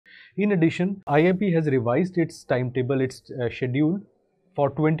In addition, IIP has revised its timetable, its schedule for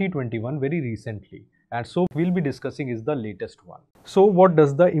 2021 very recently. And so we'll be discussing is the latest one. So what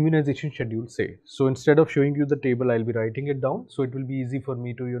does the immunization schedule say? So instead of showing you the table, I'll be writing it down. So it will be easy for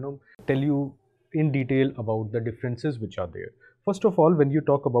me to, tell you in detail about the differences which are there. First of all, when you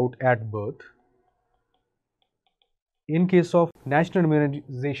talk about at birth, in case of National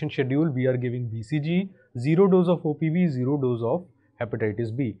Immunization Schedule, we are giving BCG, 0 dose of OPV, 0 dose of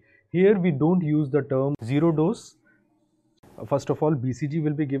hepatitis B. Here we don't use the term 0 dose. First of all, BCG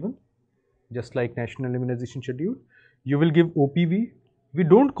will be given, just like National Immunization Schedule. You will give OPV. We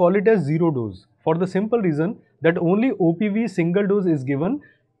don't call it as 0 dose for the simple reason that only OPV single dose is given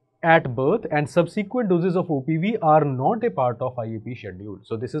at birth and subsequent doses of OPV are not a part of IUP schedule.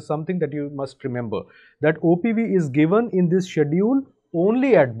 So this is something that you must remember, that OPV is given in this schedule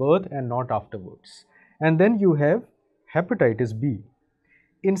only at birth and not afterwards. And then you have hepatitis B.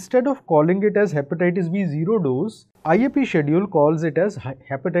 Instead of calling it as hepatitis B 0 dose, IUP schedule calls it as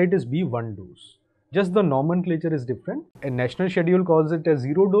hepatitis B 1 dose. Just the nomenclature is different. A national schedule calls it as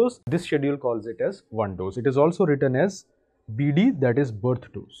 0 dose. This schedule calls it as 1 dose. It is also written as BD, that is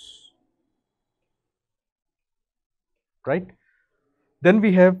birth dose, right? Then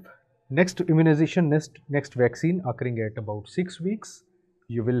we have next immunization, next vaccine occurring at about 6 weeks.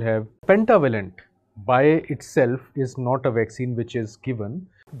 You will have pentavalent. By itself is not a vaccine which is given.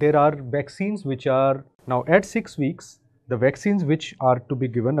 There are vaccines which are now at 6 weeks. The vaccines which are to be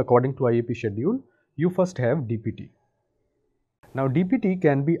given according to IAP schedule, you first have DPT. Now DPT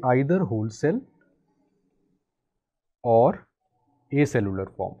can be either whole cell or acellular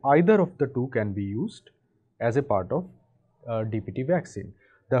form. Either of the two can be used as a part of DPT vaccine.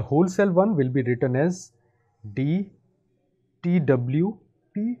 The whole cell one will be written as DTWP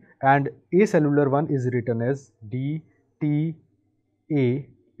and acellular one is written as DTAP.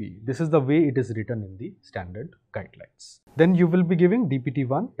 This is the way it is written in the standard guidelines. Then you will be giving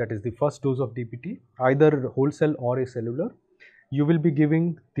DPT1, that is the first dose of DPT, either whole cell or acellular. You will be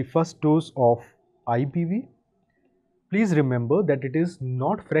giving the first dose of IPV. Please remember that it is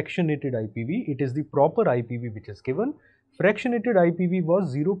not fractionated IPV, it is the proper IPV which is given. Fractionated IPV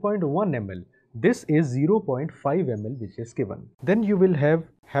was 0.1 ml. This is 0.5 ml which is given. Then you will have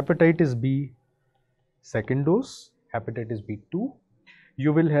hepatitis B second dose, hepatitis B 2.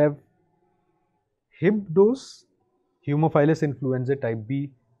 You will have Hib dose, Haemophilus influenza type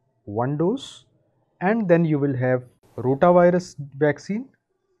B 1 dose, and then you will have rotavirus vaccine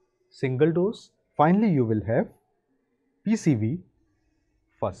single dose. Finally, you will have PCV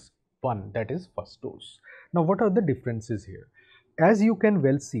first one, that is first dose. Now what are the differences here? As you can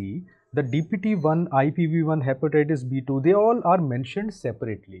well see, the DPT1, IPV1, hepatitis B2, they all are mentioned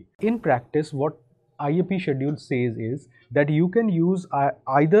separately. In practice, what IAP schedule says is that you can use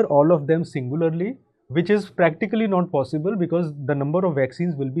either all of them singularly, which is practically not possible because the number of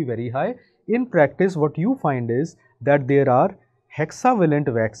vaccines will be very high. In practice, what you find is that there are hexavalent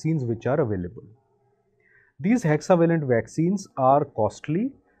vaccines which are available. These hexavalent vaccines are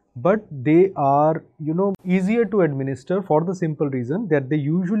costly, but they are, easier to administer for the simple reason that they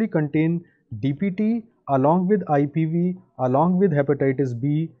usually contain DPT along with IPV, along with hepatitis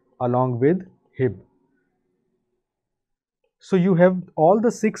B, along with Hib. So you have all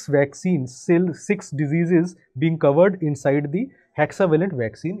the 6 vaccines, 6 diseases being covered inside the hexavalent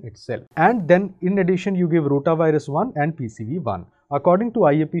vaccine itself. And then in addition, you give rotavirus 1 and PCV 1. According to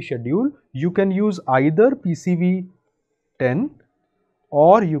IAP schedule, you can use either PCV 10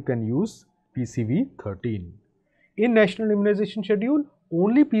 or you can use PCV 13. In National Immunization Schedule,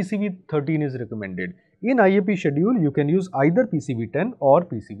 only PCV 13 is recommended. In IAP schedule, you can use either PCV 10 or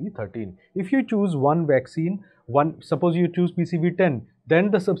PCV 13. If you choose one vaccine, suppose you choose PCV 10,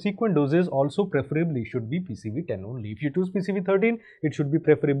 then the subsequent doses also preferably should be PCV 10 only. If you choose PCV 13, it should be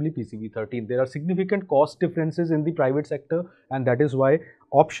preferably PCV 13. There are significant cost differences in the private sector, and that is why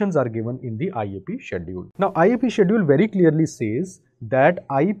options are given in the IAP schedule. Now, IAP schedule very clearly says that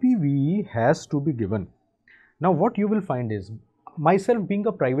IPV has to be given. Now, what you will find is, myself being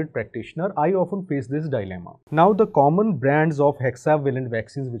a private practitioner, I often face this dilemma. Now, the common brands of hexavalent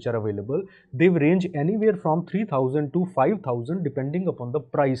vaccines which are available, they range anywhere from 3,000 to 5,000 depending upon the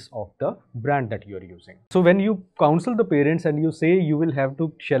price of the brand that you are using. So, when you counsel the parents and you say you will have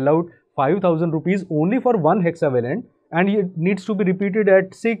to shell out 5,000 rupees only for one hexavalent and it needs to be repeated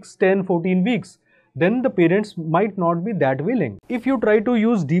at 6, 10, 14 weeks, then the parents might not be that willing. If you try to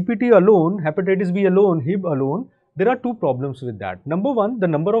use DPT alone, hepatitis B alone, Hib alone, there are two problems with that. Number one, the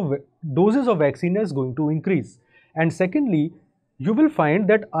number of doses of vaccine is going to increase. And secondly, you will find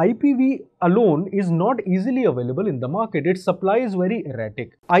that IPV alone is not easily available in the market. Its supply is very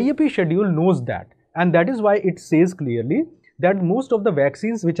erratic. IAP schedule knows that, and that is why it says clearly that most of the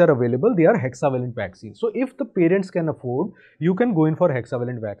vaccines which are available, they are hexavalent vaccines. So if the parents can afford, you can go in for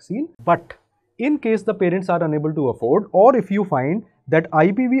hexavalent vaccine. But in case the parents are unable to afford, or if you find that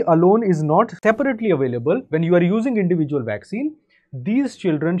IPV alone is not separately available when you are using individual vaccine, these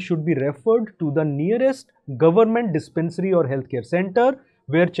children should be referred to the nearest government dispensary or healthcare center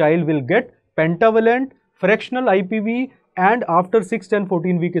where child will get pentavalent, fractional IPV, and after 6, 10,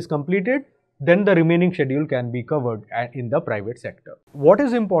 14 week is completed, then the remaining schedule can be covered in the private sector. What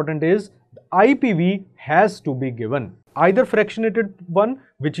is important is IPV has to be given. Either fractionated one,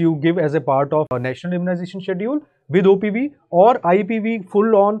 which you give as a part of a national immunization schedule with OPV, or IPV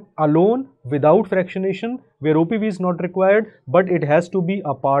full on alone without fractionation, where OPV is not required, but it has to be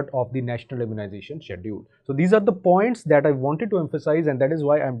a part of the national immunization schedule. So these are the points that I wanted to emphasize, and that is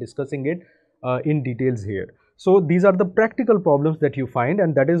why I am discussing it in details here. So these are the practical problems that you find,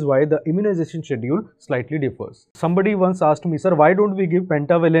 and that is why the immunization schedule slightly differs. Somebody once asked me, sir, why don't we give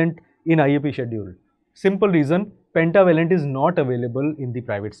pentavalent in IAP schedule? Simple reason, pentavalent is not available in the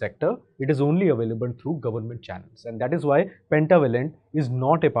private sector. It is only available through government channels, and that is why pentavalent is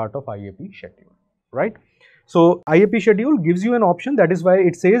not a part of IAP schedule, right? So IAP schedule gives you an option. That is why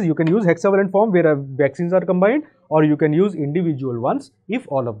it says you can use hexavalent form where vaccines are combined, or you can use individual ones if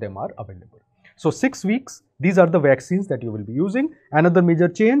all of them are available. So 6 weeks, these are the vaccines that you will be using. Another major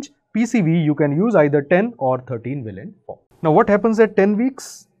change, PCV, you can use either 10 or 13 valent form. Now what happens at 10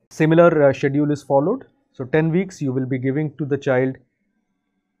 weeks? Similar schedule is followed. So 10 weeks you will be giving to the child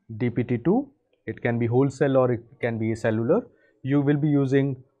DPT2. It can be whole cell or it can be cellular. You will be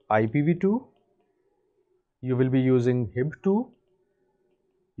using IPV2. You will be using HIB2.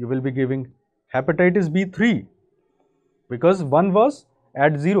 You will be giving hepatitis B3 because one was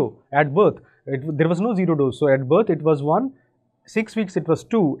at 0 at birth. There was no 0 dose. So at birth it was 1, 6 weeks it was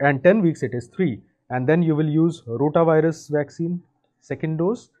 2, and 10 weeks it is 3. And then you will use rotavirus vaccine second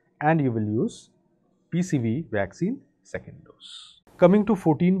dose, and you will use PCV vaccine second dose. Coming to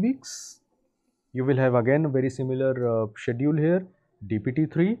 14 weeks, you will have again a very similar schedule here: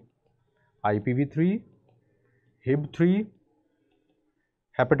 DPT3, IPV3, HIB3,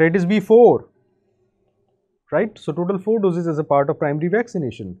 hepatitis B4. Right? So total 4 doses as a part of primary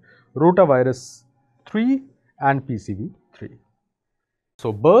vaccination, rotavirus 3 and PCV 3.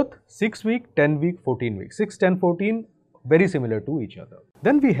 So birth, 6 week, 10 week, 14 week, 6, 10, 14, very similar to each other.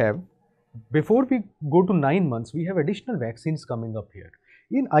 Then we have, before we go to 9 months, we have additional vaccines coming up here.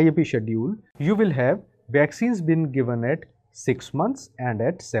 In IAP schedule, you will have vaccines being given at 6 months and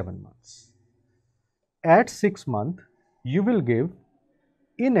at 7 months. At 6 months, you will give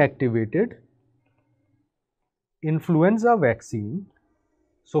inactivated influenza vaccine.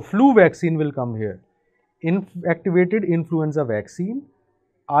 So flu vaccine will come here. Inactivated influenza vaccine,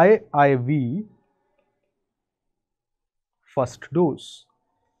 IIV first dose.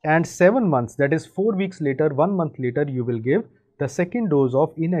 And 7 months, that is 4 weeks later, 1 month later, you will give the second dose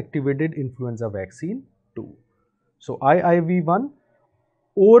of inactivated influenza vaccine 2. So IIV1.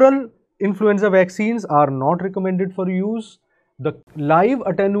 Oral influenza vaccines are not recommended for use. The live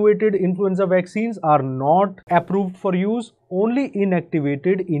attenuated influenza vaccines are not approved for use. Only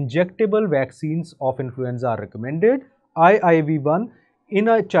inactivated injectable vaccines of influenza are recommended. IIV1, in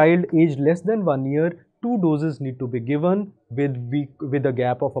a child aged less than 1 year, 2 doses need to be given with a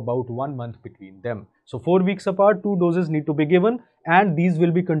gap of about 1 month between them. So 4 weeks apart, 2 doses need to be given, and these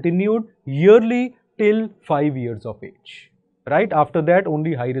will be continued yearly till 5 years of age. Right after that,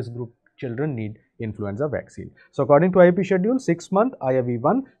 only high risk group children need influenza vaccine. So according to IAP schedule, 6 month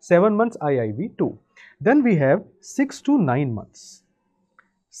IIV1, 7 months IIV2. Then we have 6 to 9 months.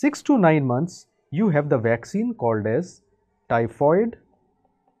 6 to 9 months, you have the vaccine called as typhoid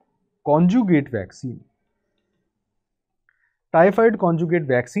conjugate vaccine. Typhoid conjugate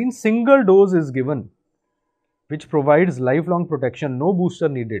vaccine, single dose is given, which provides lifelong protection, no booster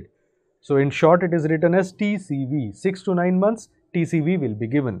needed. So in short, it is written as TCV. 6 to 9 months, TCV will be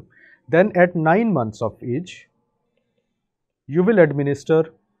given. Then at 9 months of age, you will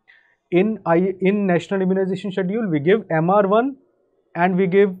administer in National Immunization Schedule, we give MR1 and we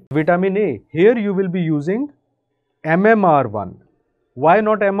give vitamin A. Here you will be using MMR1. Why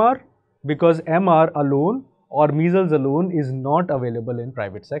not MR? Because MR alone or measles alone is not available in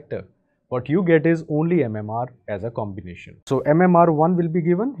private sector. What you get is only MMR as a combination. So MMR1 will be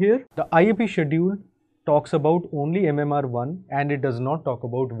given here. The IAP schedule talks about only MMR1 and it does not talk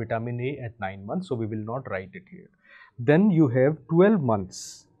about vitamin A at 9 months. So we will not write it here. Then you have 12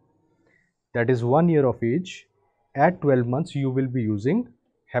 months. That is 1 year of age. at 12 months you will be using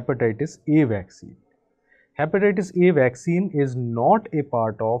hepatitis A vaccine. Hepatitis A vaccine is not a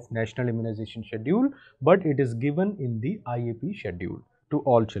part of National Immunization Schedule, but it is given in the IAP schedule to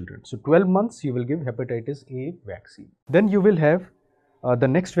all children. So 12 months you will give hepatitis A vaccine. Then you will have the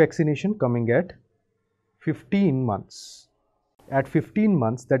next vaccination coming at 15 months. At 15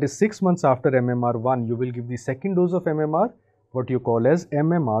 months, that is 6 months after MMR1, you will give the second dose of MMR, what you call as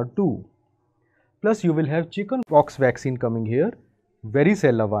MMR2. Plus you will have chickenpox vaccine coming here.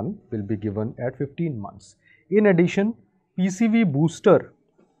 Varicella 1 will be given at 15 months. In addition, PCV booster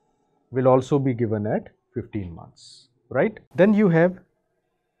will also be given at 15 months, right? Then you have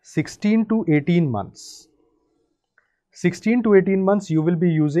 16 to 18 months. 16 to 18 months you will be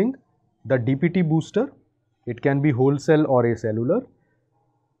using the DPT booster. It can be whole cell or acellular.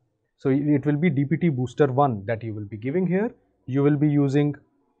 So it will be DPT booster 1 that you will be giving here. You will be using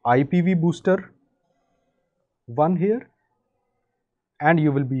IPV booster 1 here, and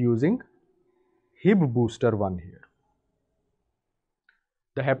you will be using Hib booster 1 here.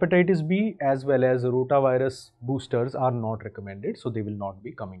 The hepatitis B as well as rotavirus boosters are not recommended, so they will not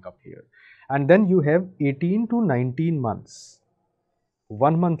be coming up here. And then you have 18 to 19 months,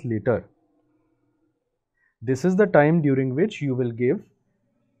 1 month later. This is the time during which you will give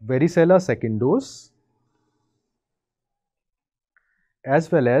varicella second dose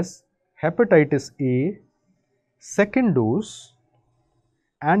as well as hepatitis A second dose,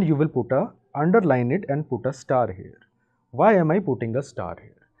 and you will underline it and put a star here. Why am I putting a star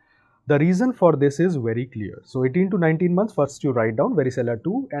here? The reason for this is very clear. So 18 to 19 months, first you write down varicella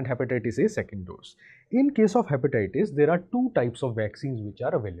 2 and hepatitis A second dose. In case of hepatitis, there are two types of vaccines which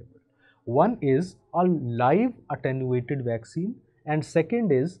are available. One is a live attenuated vaccine and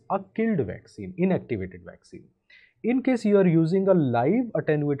second is a killed vaccine, inactivated vaccine. In case you are using a live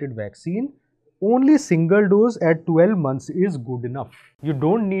attenuated vaccine, only single dose at 12 months is good enough. You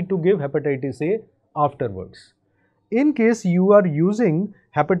don't need to give hepatitis A afterwards. In case you are using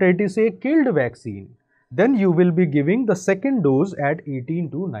hepatitis A killed vaccine, then you will be giving the second dose at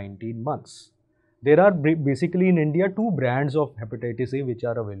 18 to 19 months. There are basically in India two brands of hepatitis A which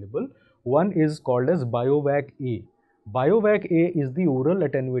are available. One is called as BioVac A. BioVac A is the oral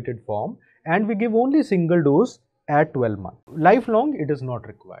attenuated form and we give only single dose at 12 months. Lifelong it is not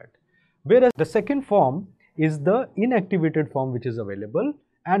required. Whereas the second form is the inactivated form which is available,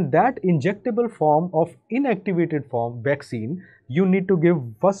 and that injectable form of inactivated form vaccine you need to give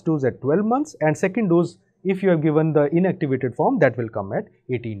first dose at 12 months and second dose if you have given the inactivated form that will come at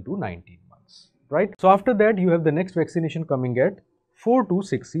 18 to 19 months, right? So after that you have the next vaccination coming at 4 to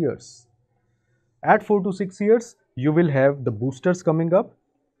 6 years. At 4 to 6 years you will have the boosters coming up.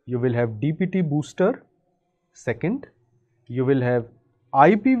 You will have DPT booster second, you will have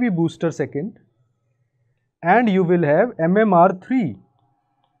IPV booster second, and you will have MMR3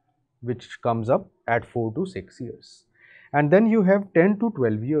 which comes up at 4 to 6 years. And then you have 10 to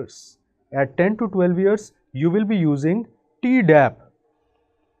 12 years. At 10 to 12 years, you will be using Tdap.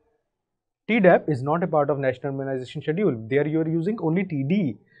 Tdap is not a part of National Immunization Schedule. There you are using only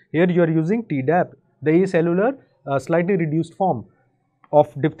TD. Here you are using Tdap, the acellular slightly reduced form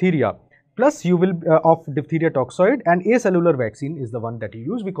of diphtheria. Plus you will of diphtheria toxoid, and acellular vaccine is the one that you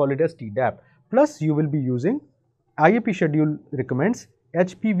use. We call it as Tdap. Plus you will be using, IAP schedule recommends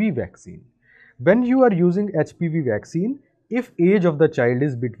HPV vaccine. When you are using HPV vaccine, if age of the child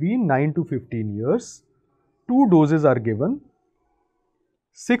is between 9 to 15 years, 2 doses are given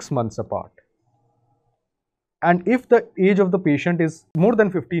 6 months apart. And if the age of the patient is more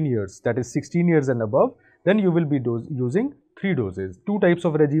than 15 years, that is 16 years and above, then you will be using 3 doses. 2 types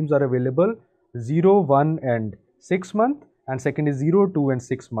of regimes are available, 0, 1 and 6 months. And second is 0, 2 and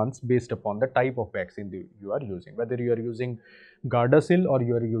 6 months based upon the type of vaccine you are using. Whether you are using Gardasil or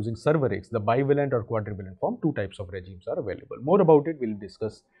you are using Cervarix, the bivalent or quadrivalent form, 2 types of regimes are available. More about it we will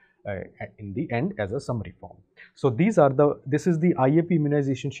discuss in the end as a summary form. So this is the IAP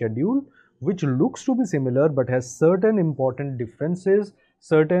immunization schedule, which looks to be similar but has certain important differences,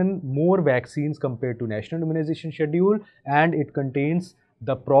 certain more vaccines compared to National Immunization Schedule, and it contains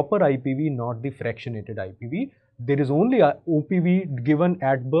the proper IPV, not the fractionated IPV. There is only a OPV given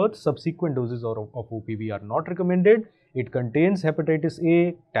at birth. Subsequent doses of OPV are not recommended. It contains hepatitis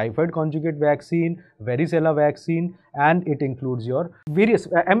A, typhoid conjugate vaccine, varicella vaccine, and it includes your various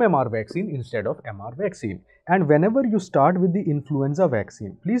MMR vaccine instead of MR vaccine. And whenever you start with the influenza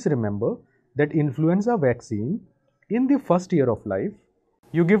vaccine, please remember that influenza vaccine in the first year of life,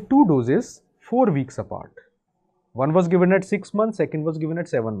 you give 2 doses 4 weeks apart. One was given at 6 months, second was given at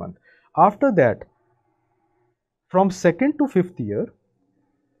 7 months. After that, from 2nd to 5th year,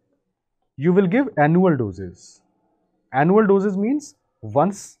 you will give annual doses. Annual doses means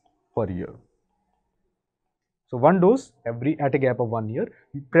once per year. So one dose at a gap of 1 year,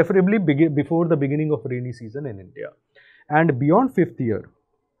 preferably before the beginning of rainy season in India. And beyond 5th year,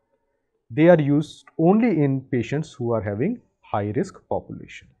 they are used only in patients who are having high risk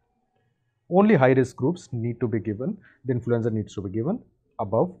population. Only high risk groups need to be given, the influenza needs to be given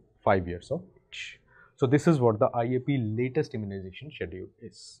above 5 years of age. So this is what the IAP latest immunization schedule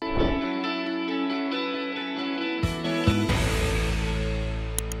is.